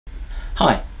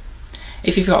Hi,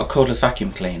 if you've got a cordless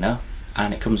vacuum cleaner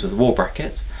and it comes with a wall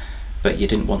bracket but you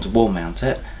didn't want to wall mount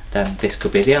it, then this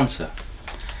could be the answer.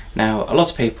 Now, a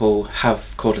lot of people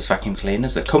have cordless vacuum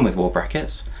cleaners that come with wall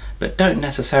brackets but don't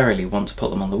necessarily want to put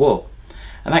them on the wall,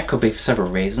 and that could be for several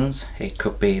reasons. It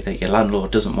could be that your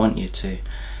landlord doesn't want you to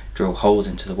drill holes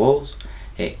into the walls.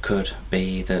 It could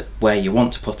be that where you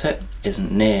want to put it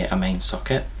isn't near a main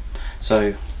socket.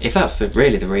 So if that's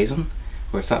really the reason,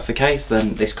 or if that's the case,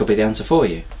 then this could be the answer for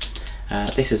you.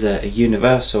 This is a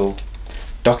universal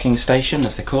docking station,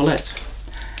 as they call it,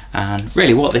 and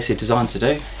really what this is designed to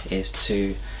do is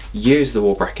to use the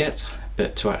wall bracket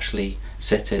but to actually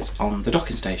sit it on the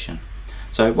docking station.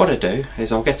 So what I do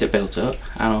is I'll get it built up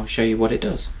and I'll show you what it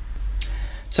does.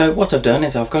 So what I've done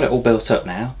is I've got it all built up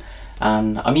now,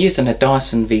 and I'm using a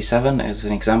Dyson V7 as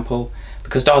an example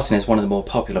because Dyson is one of the more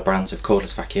popular brands of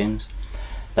cordless vacuums.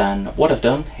 Then what I've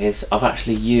done is I've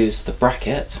actually used the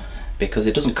bracket, because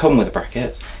it doesn't come with a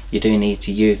bracket. You do need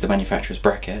to use the manufacturer's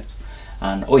bracket,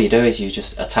 and all you do is you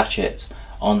just attach it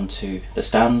onto the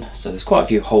stand. So there's quite a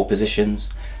few hole positions,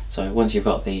 so once you've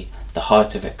got the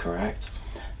height of it correct,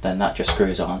 then that just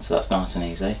screws on, so that's nice and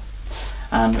easy.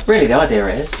 And really the idea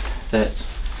is that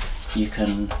you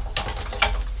can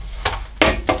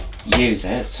use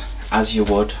it as you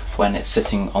would when it's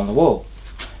sitting on the wall.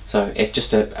 So it's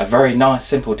just a very nice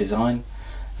simple design,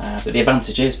 but the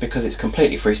advantage is because it's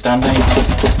completely freestanding,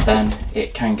 then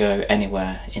it can go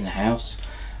anywhere in the house.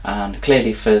 And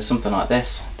clearly for something like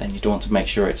this, then you'd want to make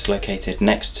sure it's located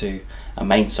next to a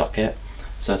main socket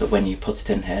so that when you put it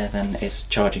in here, then it's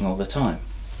charging all the time.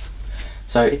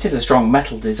 So it is a strong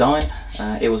metal design.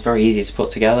 It was very easy to put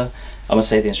together. I must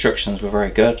say the instructions were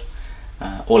very good.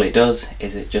 All it does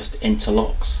is it just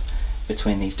interlocks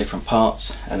between these different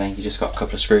parts, and then you just got a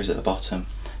couple of screws at the bottom.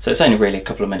 So it's only really a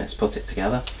couple of minutes to put it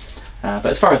together. But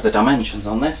as far as the dimensions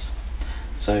on this,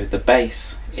 so the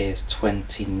base is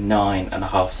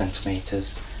 29.5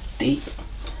 centimeters deep.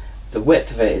 The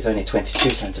width of it is only 22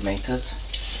 centimeters,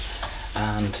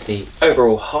 and the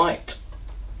overall height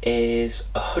is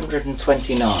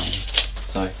 129,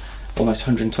 so almost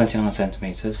 129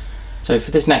 centimeters. So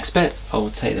for this next bit, I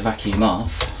will take the vacuum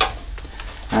off.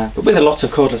 But with a lot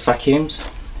of cordless vacuums,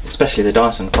 especially the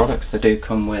Dyson products, they do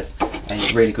come with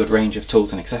a really good range of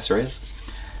tools and accessories.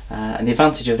 And the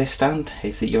advantage of this stand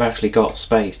is that you've actually got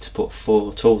space to put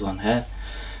 4 tools on here.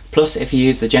 Plus, if you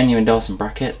use the genuine Dyson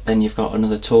bracket, then you've got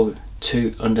another tool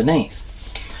 2 underneath.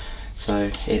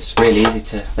 So it's really easy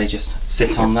to, they just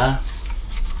sit on there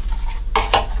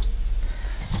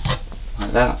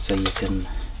like that, so you can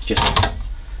just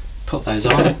put those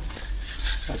on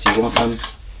as you want them.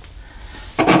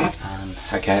 And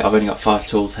okay, I've only got 5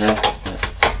 tools here, but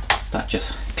that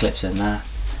just clips in there.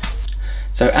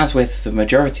 So as with the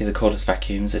majority of the cordless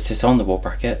vacuums that sit on the wall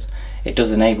bracket, it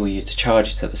does enable you to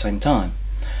charge it at the same time.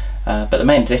 But the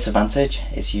main disadvantage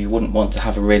is you wouldn't want to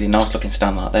have a really nice looking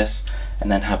stand like this and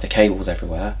then have the cables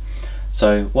everywhere.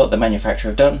 So what the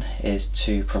manufacturer have done is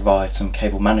to provide some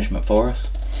cable management for us.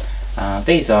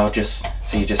 These are just,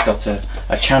 so you just got a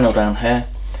channel down here,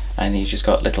 and you just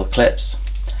got little clips,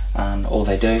 and all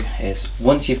they do is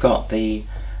once you've got the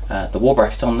wall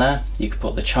bracket on there, you can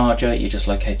put the charger, you just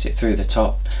locate it through the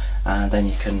top, and then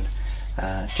you can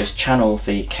just channel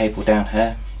the cable down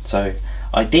here. So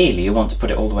ideally you want to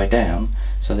put it all the way down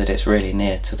so that it's really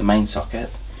near to the main socket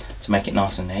to make it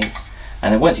nice and neat.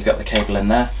 And then once you've got the cable in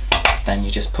there, then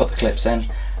you just put the clips in,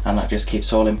 and that just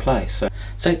keeps all in place.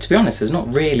 So to be honest, there's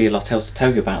not really a lot else to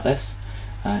tell you about this.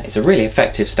 It's a really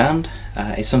effective stand.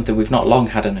 It's something we've not long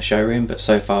had in a showroom, but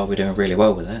so far we're doing really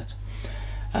well with it.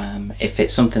 If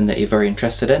it's something that you're very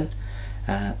interested in,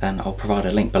 then I'll provide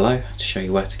a link below to show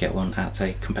you where to get one at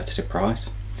a competitive price.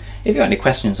 If you've got any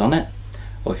questions on it,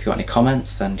 or if you've got any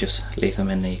comments, then just leave them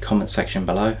in the comments section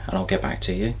below and I'll get back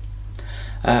to you.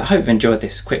 I hope you've enjoyed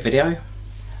this quick video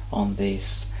on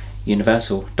this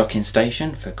universal docking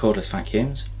station for cordless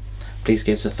vacuums. Please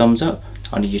give us a thumbs up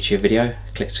on a YouTube video,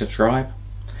 click subscribe.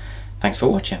 Thanks for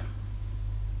watching.